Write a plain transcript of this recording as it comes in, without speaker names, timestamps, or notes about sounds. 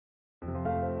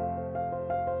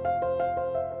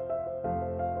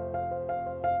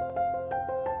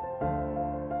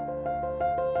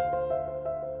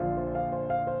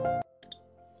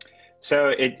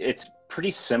So it's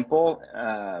pretty simple,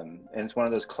 and it's one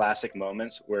of those classic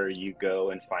moments where you go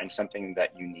and find something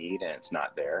that you need and it's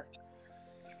not there.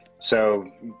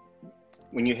 So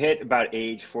when you hit about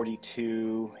age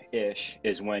 42-ish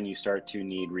is when you start to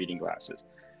need reading glasses.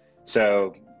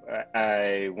 So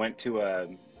I went to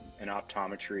an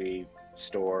optometry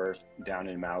store down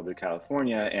in Malibu,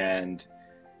 California, and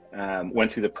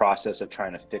went through the process of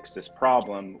trying to fix this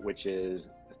problem, which is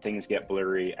things get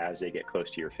blurry as they get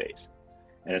close to your face.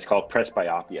 And it's called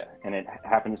presbyopia, and it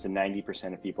happens to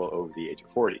 90% of people over the age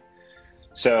of 40.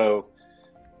 So,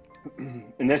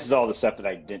 and this is all the stuff that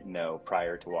I didn't know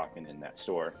prior to walking in that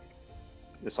store.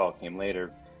 This all came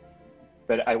later.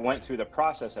 But I went through the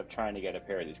process of trying to get a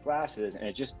pair of these glasses, and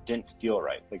it just didn't feel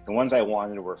right. Like the ones I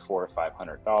wanted were $400 or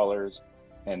 $500,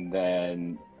 and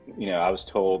then I was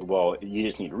told, well, you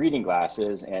just need reading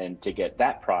glasses, and to get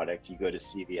that product, you go to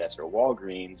CVS or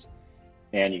Walgreens,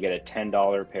 and you get a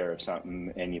 $10 pair of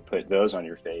something, and you put those on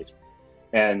your face.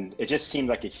 And it just seemed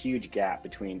like a huge gap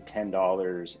between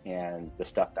 $10 and the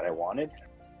stuff that I wanted.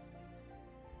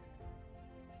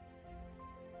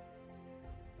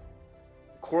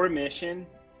 Core mission,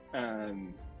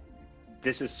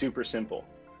 this is super simple,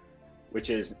 which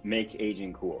is make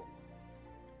aging cool.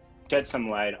 Shed some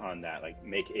light on that, like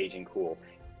make aging cool.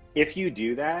 If you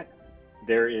do that,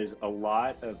 there is a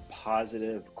lot of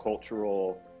positive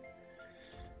cultural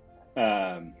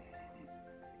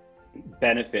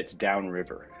benefits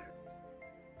downriver.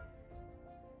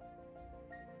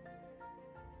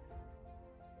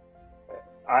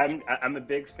 I'm a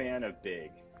big fan of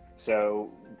Big.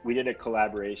 So we did a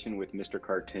collaboration with Mr.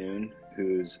 Cartoon,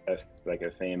 who's like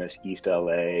a famous East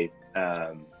LA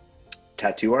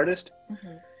tattoo artist.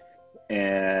 Mm-hmm.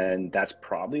 And that's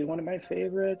probably one of my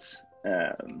favorites.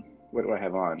 What do I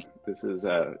have on? This is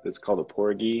called a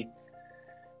Porgy.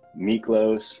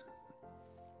 Miklos.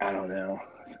 I don't know.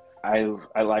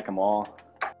 I like them all.